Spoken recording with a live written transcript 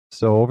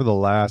So over the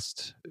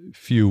last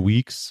few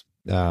weeks,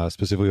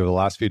 specifically over the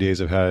last few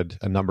days, I've had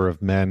a number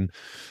of men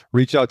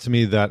reach out to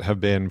me that have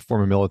been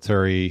former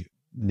military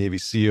Navy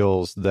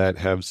SEALs that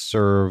have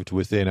served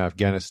within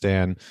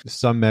Afghanistan.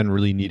 Some men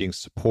really needing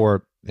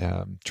support,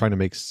 trying to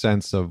make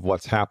sense of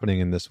what's happening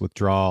in this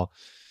withdrawal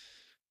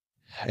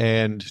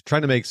and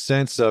trying to make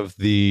sense of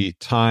the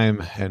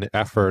time and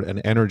effort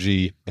and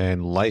energy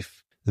and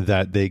life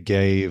that they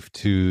gave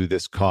to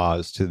this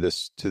cause, to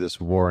this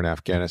war in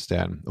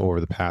Afghanistan over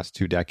the past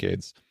 2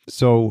 decades.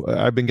 So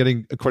I've been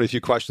getting quite a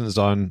few questions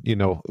on,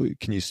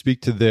 can you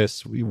speak to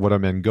this? What are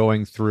men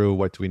going through?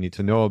 What do we need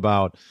to know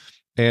about?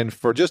 And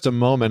for just a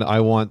moment, I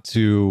want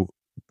to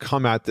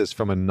come at this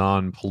from a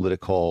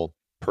non-political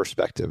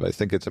perspective. I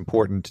think it's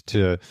important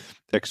to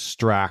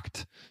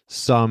extract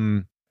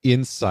some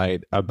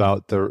insight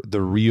about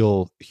the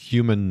real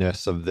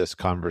humanness of this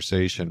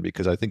conversation,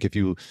 because I think if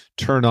you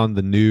turn on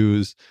the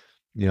news,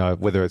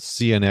 whether it's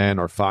CNN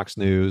or Fox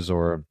News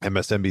or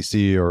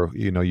MSNBC, or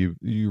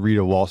you read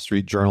a Wall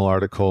Street Journal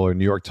article or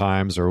New York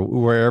Times or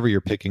wherever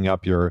you're picking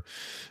up your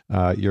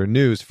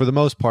news, for the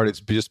most part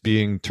it's just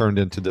being turned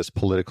into this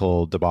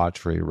political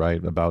debauchery,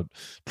 right, about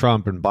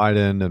Trump and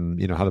Biden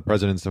and how the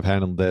presidents have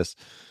handled this.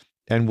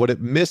 And what it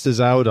misses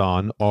out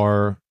on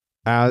are,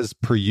 as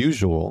per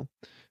usual,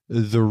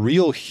 the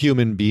real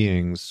human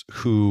beings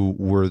who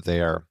were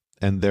there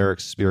and their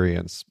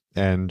experience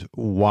and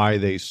why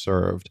they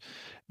served.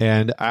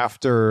 And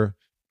after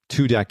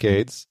 2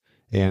 decades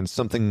and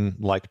something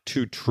like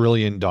 $2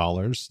 trillion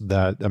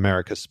that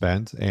America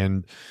spent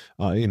and,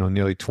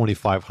 nearly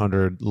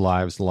 2,500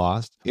 lives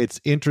lost,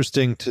 it's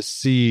interesting to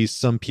see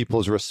some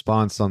people's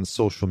response on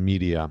social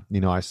media.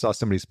 I saw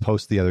somebody's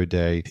post the other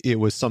day.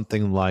 It was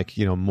something like,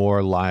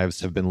 more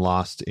lives have been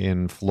lost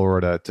in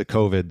Florida to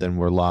COVID than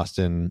were lost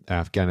in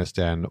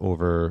Afghanistan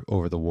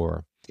over the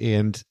war.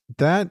 And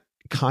that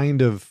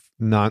kind of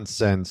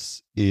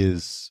nonsense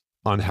is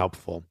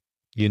unhelpful.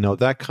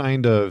 That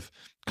kind of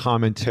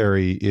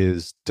commentary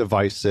is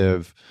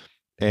divisive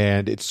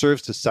and it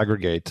serves to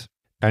segregate.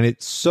 And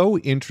it's so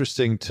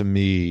interesting to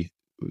me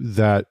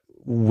that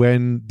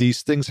when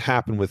these things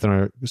happen within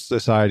our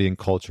society and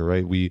culture,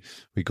 right? We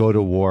go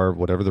to war,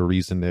 whatever the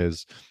reason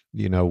is,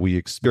 we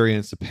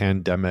experience a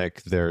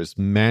pandemic, there's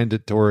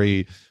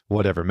mandatory,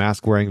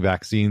 mask wearing,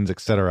 vaccines,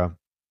 etc.,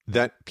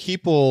 that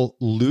people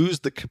lose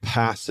the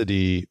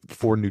capacity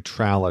for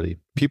neutrality.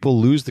 People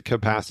lose the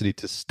capacity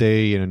to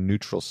stay in a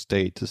neutral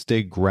state, to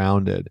stay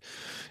grounded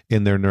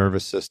in their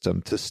nervous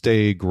system, to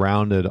stay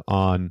grounded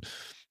on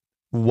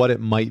what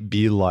it might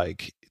be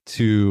like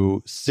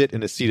to sit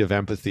in a seat of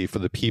empathy for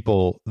the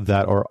people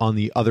that are on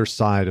the other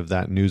side of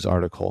that news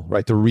article,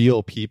 right? The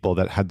real people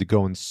that had to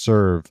go and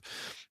serve,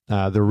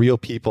 the real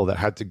people that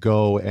had to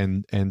go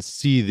and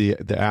see the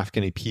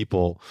Afghani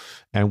people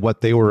and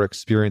what they were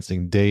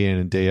experiencing day in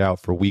and day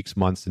out for weeks,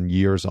 months, and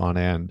years on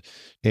end.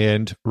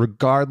 And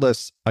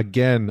regardless,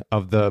 again,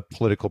 of the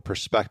political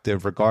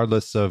perspective,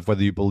 regardless of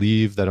whether you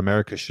believe that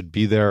America should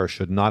be there or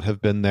should not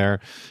have been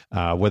there,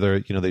 whether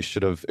they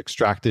should have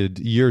extracted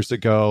years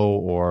ago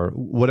or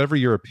whatever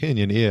your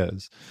opinion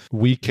is,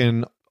 we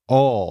can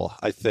all,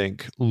 I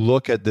think,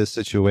 look at this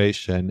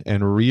situation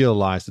and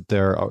realize that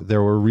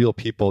there were real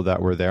people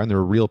that were there and there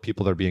were real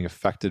people that are being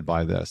affected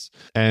by this.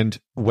 And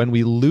when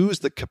we lose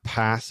the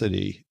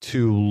capacity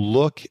to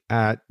look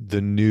at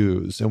the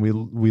news and we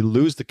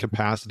lose the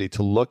capacity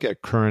to look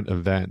at current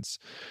events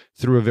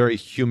through a very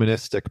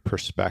humanistic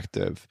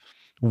perspective,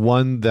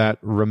 one that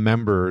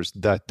remembers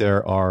that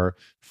there are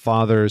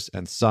fathers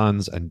and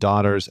sons and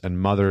daughters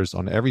and mothers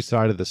on every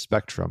side of the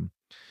spectrum,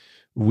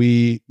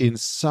 we in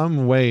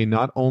some way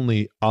not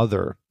only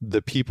other the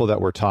people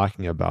that we're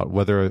talking about,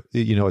 whether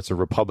it's a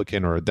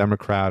Republican or a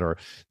Democrat or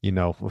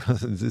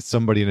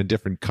somebody in a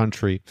different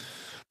country,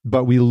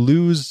 but we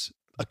lose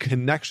a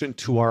connection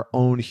to our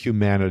own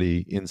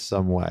humanity in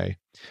some way.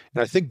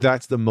 And I think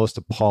that's the most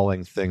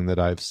appalling thing that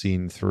I've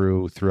seen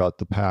throughout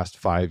the past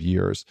 5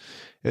 years,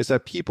 is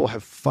that people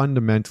have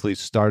fundamentally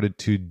started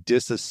to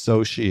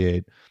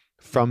disassociate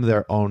from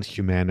their own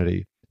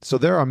humanity. So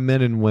there are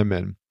men and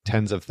women,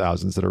 tens of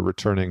thousands, that are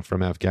returning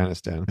from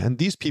Afghanistan. And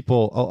these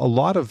people, a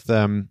lot of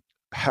them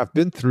have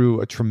been through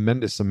a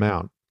tremendous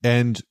amount.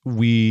 And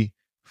we,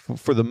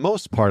 for the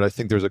most part, I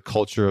think there's a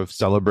culture of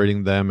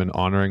celebrating them and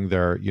honoring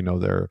their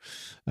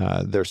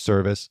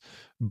service.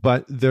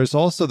 But there's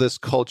also this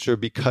culture,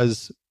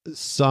 because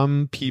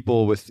some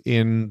people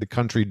within the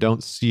country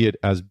don't see it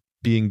as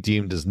being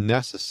deemed as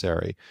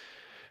necessary,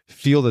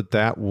 feel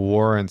that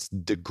warrants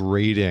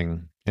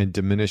degrading and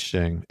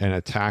diminishing and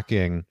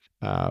attacking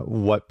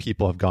what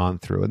people have gone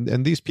through.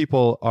 And these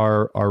people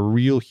are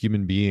real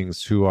human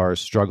beings who are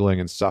struggling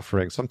and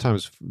suffering,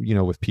 sometimes,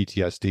 with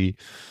PTSD.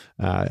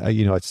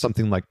 It's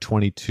something like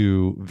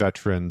 22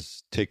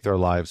 veterans take their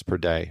lives per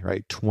day,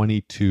 right?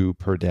 22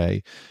 per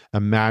day.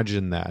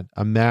 Imagine that.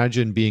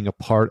 Imagine being a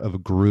part of a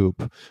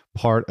group,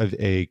 part of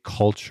a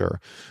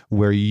culture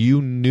where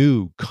you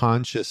knew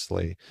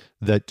consciously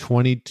that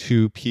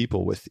 22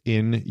 people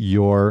within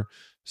your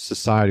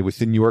society,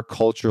 within your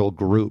cultural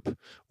group,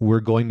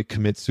 were going to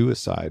commit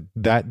suicide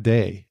that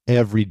day,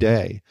 every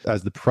day,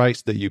 as the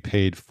price that you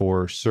paid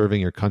for serving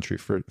your country,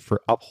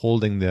 for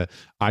upholding the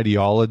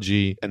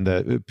ideology and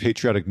the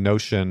patriotic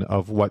notion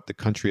of what the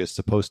country is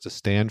supposed to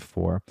stand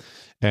for,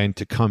 and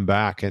to come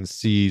back and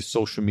see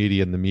social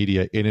media and the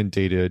media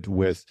inundated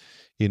with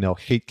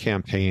hate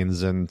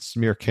campaigns and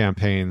smear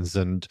campaigns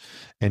and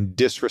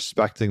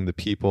disrespecting the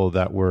people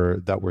that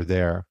were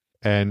there.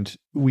 And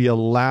we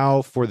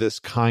allow for this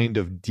kind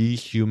of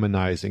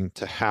dehumanizing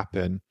to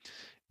happen.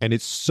 And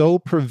it's so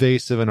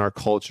pervasive in our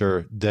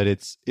culture that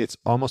it's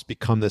almost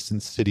become this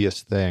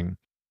insidious thing.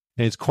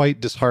 And it's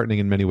quite disheartening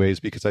in many ways,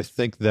 because I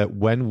think that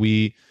when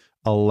we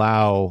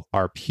allow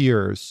our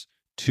peers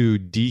to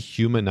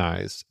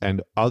dehumanize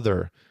and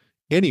other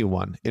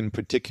anyone in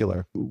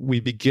particular,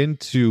 we begin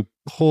to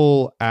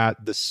pull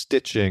at the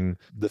stitching,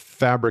 the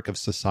fabric of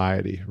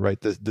society, right?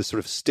 The sort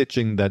of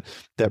stitching that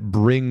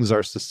brings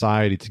our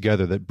society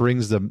together, that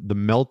brings the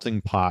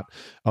melting pot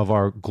of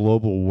our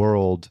global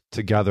world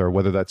together,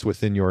 whether that's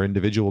within your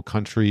individual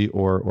country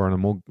or on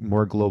a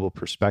more global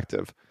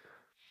perspective.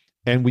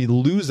 And we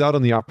lose out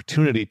on the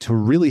opportunity to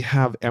really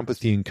have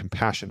empathy and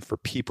compassion for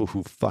people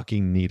who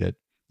fucking need it.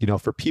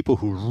 For people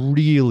who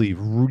really,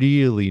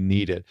 really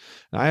need it.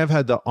 And I have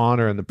had the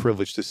honor and the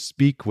privilege to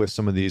speak with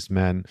some of these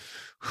men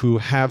who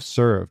have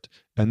served.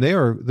 And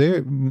they're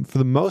for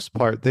the most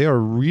part, they are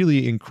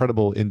really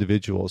incredible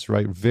individuals,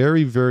 right?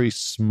 Very, very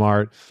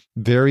smart,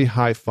 very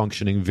high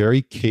functioning,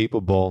 very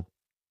capable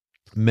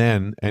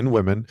men and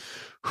women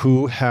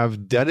who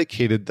have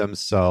dedicated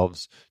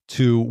themselves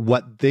to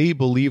what they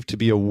believe to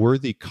be a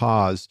worthy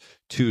cause,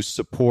 to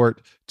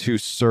support, to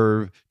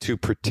serve, to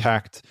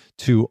protect,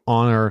 to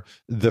honor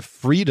the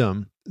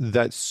freedom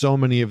that so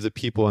many of the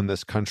people in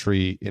this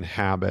country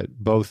inhabit,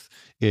 both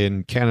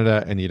in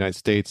Canada and the United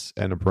States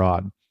and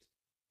abroad.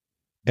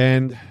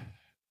 And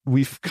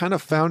we've kind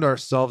of found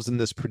ourselves in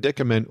this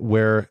predicament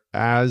where,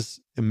 as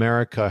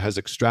America has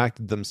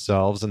extracted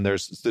themselves, and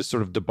there's this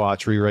sort of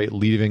debauchery, right?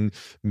 Leaving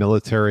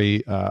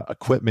military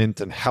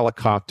equipment and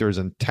helicopters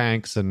and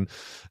tanks. And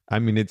I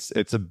mean, it's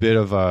a bit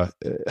of a,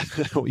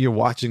 you're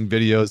watching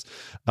videos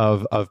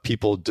of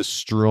people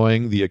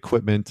destroying the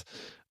equipment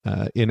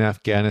in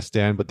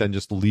Afghanistan, but then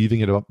just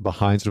leaving it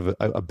behind, sort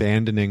of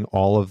abandoning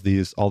all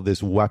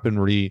this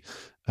weaponry.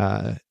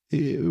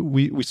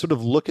 We sort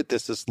of look at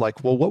this as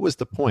like, well, what was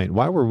the point?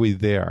 Why were we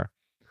there?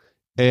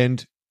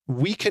 And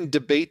we can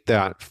debate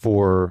that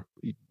for,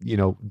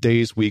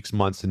 days, weeks,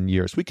 months, and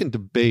years. We can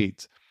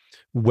debate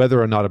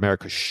whether or not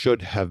America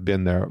should have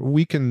been there.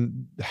 We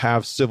can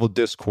have civil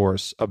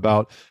discourse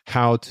about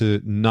how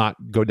to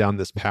not go down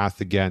this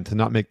path again, to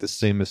not make the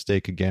same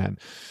mistake again.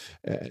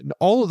 And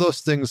all of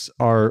those things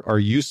are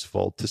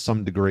useful to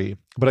some degree.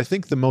 But I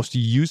think the most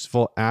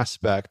useful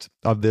aspect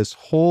of this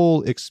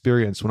whole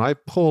experience, when I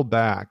pull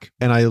back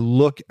and I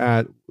look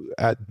at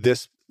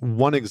this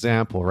one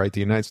example, right, the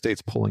United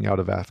States pulling out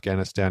of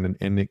Afghanistan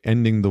and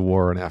ending the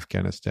war in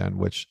Afghanistan,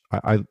 which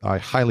I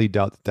highly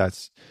doubt that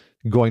that's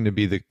going to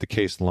be the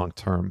case long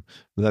term.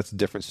 That's a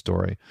different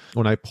story.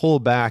 When I pull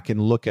back and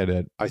look at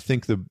it, I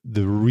think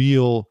the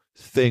real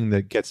thing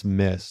that gets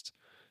missed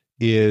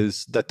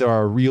is that there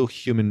are real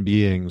human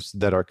beings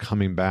that are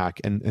coming back,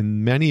 and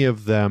many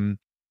of them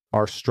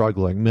are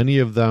struggling. Many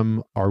of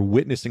them are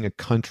witnessing a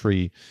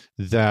country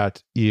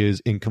that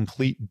is in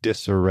complete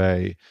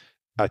disarray,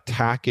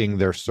 attacking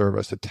their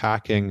service,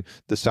 attacking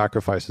the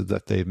sacrifices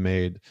that they've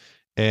made.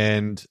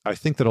 And I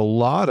think that a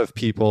lot of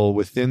people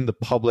within the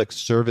public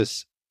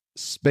service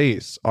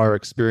space are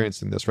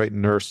experiencing this, right?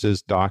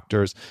 Nurses,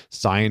 doctors,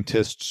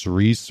 scientists,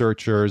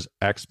 researchers,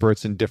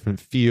 experts in different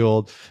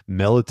fields,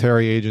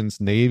 military agents,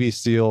 Navy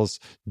SEALs,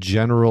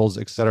 generals,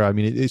 etc. I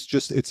mean,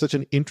 it's such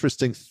an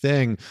interesting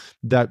thing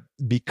that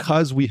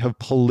because we have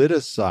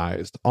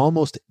politicized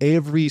almost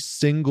every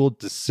single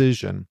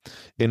decision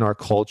in our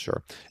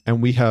culture,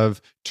 and we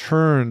have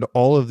turned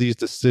all of these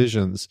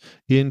decisions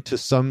into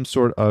some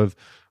sort of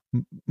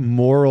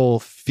moral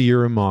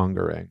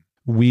fear-mongering,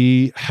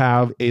 we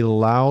have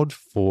allowed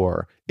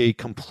for a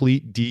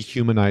complete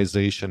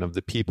dehumanization of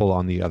the people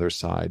on the other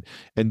side.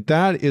 And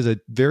that is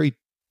a very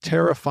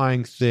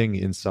terrifying thing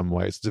in some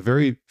ways. It's a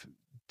very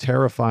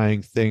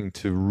terrifying thing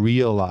to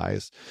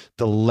realize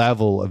the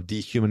level of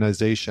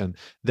dehumanization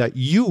that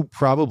you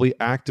probably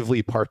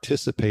actively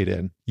participate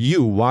in.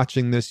 You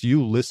watching this,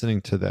 you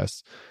listening to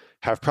this,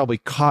 have probably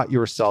caught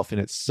yourself in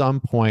at some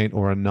point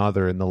or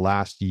another in the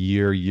last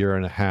year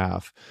and a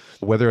half,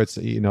 whether it's,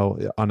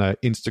 on a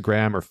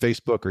Instagram or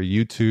Facebook or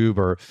YouTube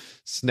or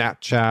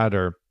Snapchat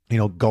or,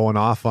 going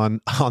off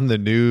on the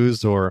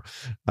news or,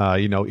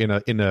 in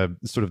a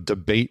sort of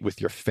debate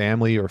with your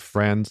family or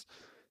friends,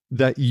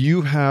 that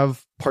you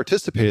have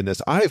participated in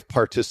this. I've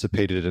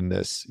participated in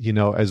this,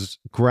 as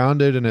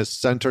grounded and as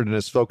centered and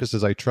as focused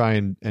as I try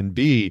and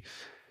be.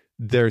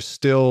 there's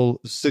still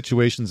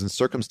situations and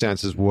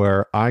circumstances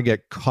where I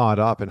get caught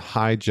up and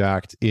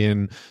hijacked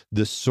in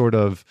this sort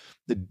of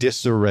the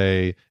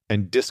disarray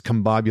and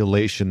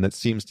discombobulation that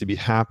seems to be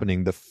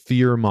happening, the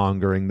fear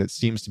mongering that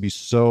seems to be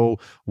so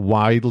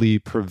widely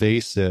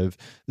pervasive,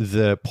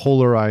 the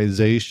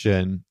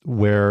polarization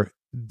where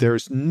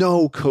there's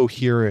no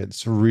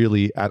coherence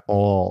really at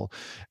all.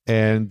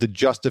 And the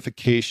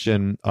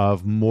justification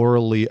of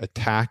morally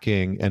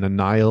attacking and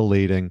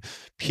annihilating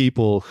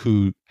people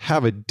who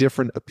have a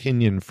different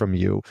opinion from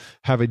you,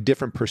 have a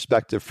different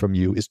perspective from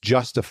you, is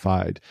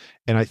justified.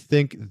 And I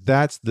think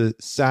that's the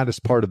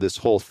saddest part of this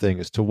whole thing,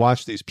 is to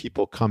watch these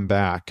people come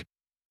back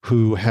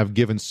who have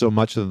given so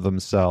much of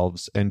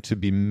themselves and to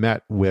be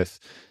met with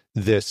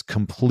this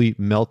complete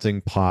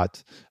melting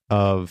pot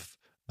of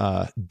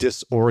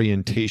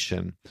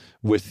disorientation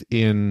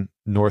within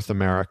North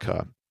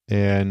America,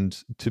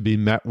 and to be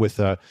met with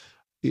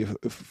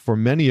for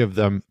many of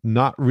them,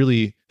 not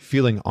really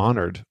feeling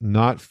honored,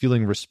 not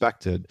feeling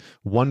respected,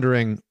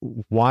 wondering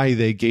why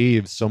they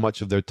gave so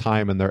much of their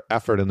time and their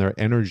effort and their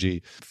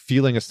energy,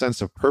 feeling a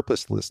sense of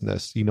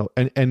purposelessness,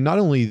 and not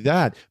only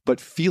that,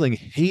 but feeling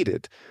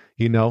hated.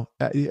 I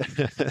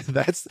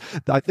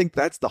think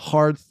that's the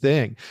hard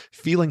thing,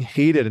 feeling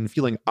hated and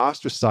feeling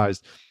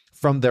ostracized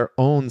from their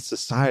own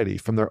society,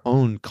 from their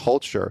own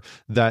culture,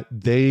 that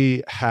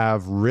they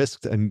have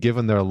risked and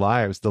given their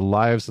lives, the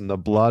lives and the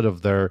blood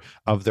of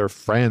their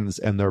friends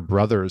and their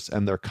brothers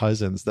and their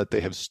cousins that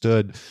they have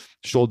stood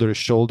shoulder to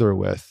shoulder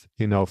with,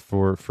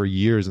 for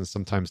years and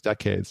sometimes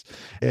decades.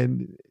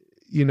 And,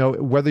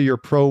 whether you're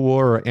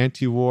pro-war or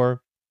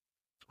anti-war,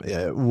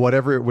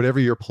 whatever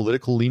your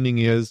political leaning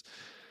is,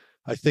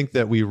 I think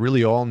that we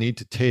really all need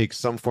to take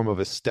some form of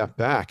a step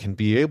back and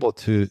be able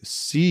to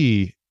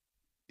see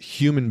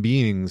human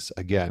beings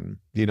again,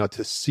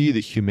 to see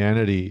the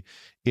humanity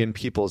in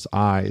people's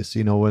eyes.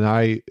 When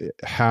I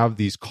have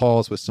these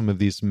calls with some of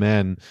these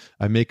men,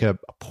 I make a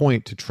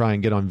point to try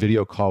and get on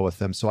video call with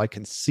them so I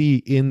can see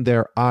in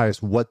their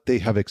eyes what they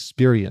have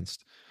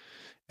experienced.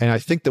 And I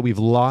think that we've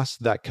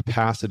lost that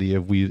capacity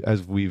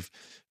as we've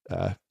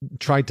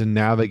tried to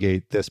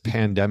navigate this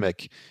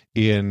pandemic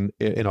in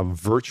a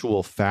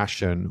virtual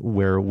fashion,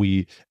 where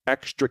we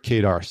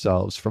extricate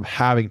ourselves from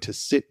having to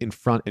sit in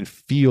front and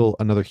feel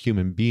another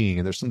human being.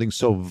 And there's something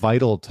so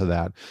vital to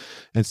that.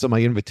 And so my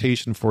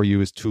invitation for you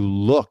is to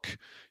look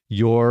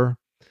your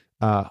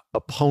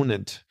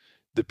opponent,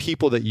 the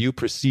people that you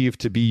perceive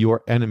to be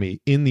your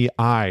enemy, in the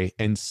eye,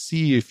 and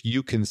see if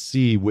you can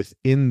see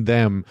within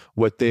them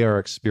what they are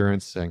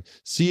experiencing.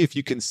 See if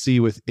you can see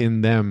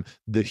within them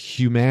the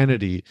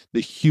humanity, the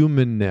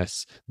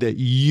humanness that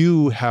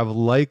you have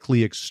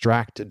likely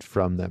extracted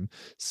from them.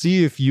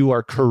 See if you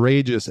are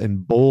courageous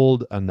and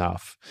bold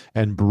enough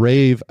and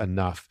brave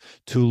enough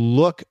to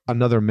look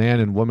another man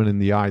and woman in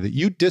the eye that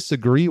you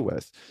disagree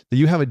with, that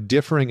you have a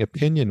differing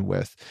opinion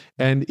with.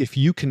 And if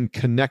you can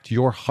connect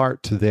your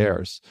heart to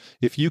theirs,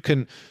 if you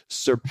can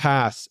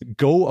surpass,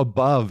 go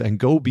above and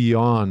go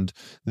beyond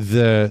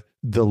the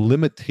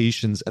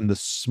limitations and the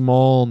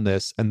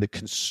smallness and the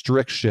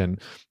constriction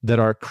that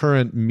our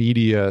current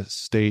media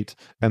state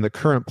and the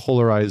current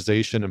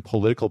polarization and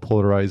political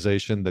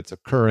polarization that's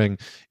occurring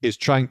is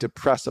trying to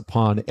press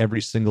upon every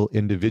single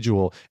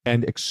individual,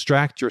 and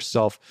extract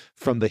yourself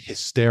from the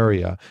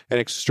hysteria and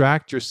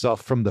extract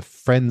yourself from the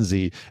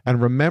frenzy.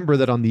 And remember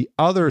that on the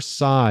other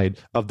side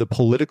of the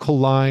political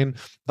line,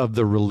 of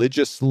the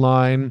religious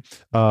line,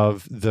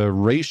 of the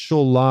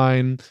racial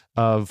line,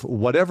 of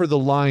whatever the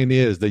line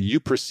is that you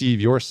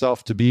perceive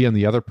yourself to be and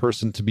the other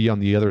person to be on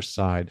the other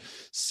side,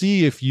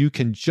 see if you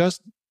can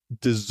just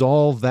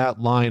dissolve that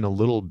line a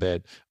little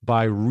bit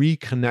by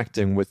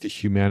reconnecting with the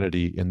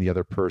humanity in the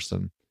other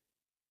person.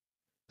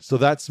 So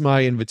that's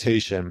my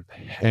invitation.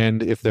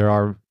 And if there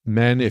are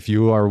men, if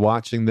you are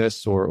watching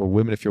this, or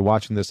women, if you're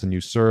watching this and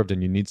you served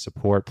and you need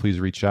support, please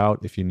reach out.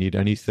 If you need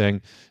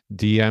anything,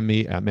 DM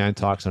me at Man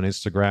Talks on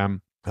Instagram.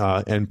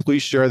 And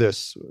please share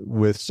this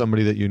with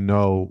somebody that you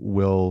know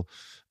will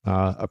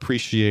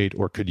appreciate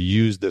or could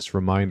use this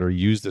reminder,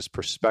 use this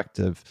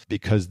perspective,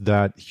 because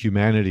that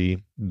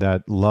humanity,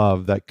 that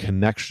love, that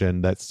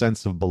connection, that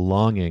sense of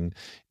belonging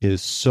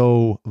is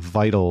so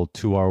vital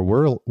to our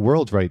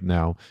world right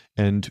now.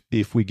 And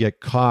if we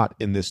get caught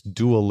in this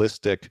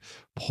dualistic,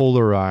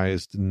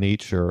 polarized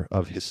nature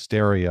of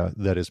hysteria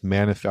that is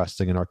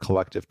manifesting in our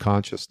collective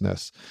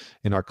consciousness,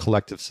 in our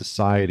collective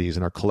societies,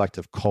 in our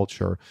collective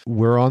culture,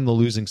 we're on the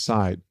losing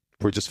side.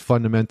 We're just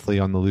fundamentally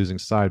on the losing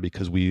side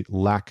because we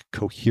lack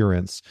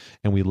coherence,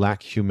 and we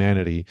lack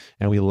humanity,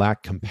 and we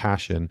lack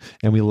compassion,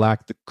 and we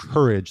lack the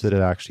courage that it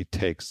actually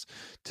takes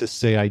to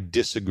say, I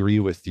disagree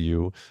with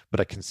you, but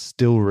I can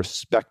still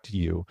respect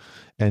you.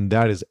 And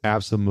that is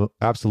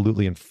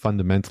absolutely and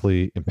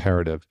fundamentally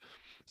imperative.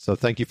 So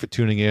thank you for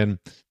tuning in.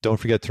 Don't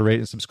forget to rate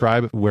and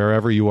subscribe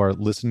wherever you are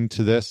listening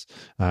to this.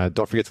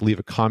 Don't forget to leave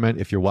a comment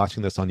if you're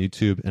watching this on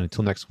YouTube. And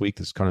until next week,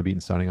 this is Connor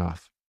Beaton signing off.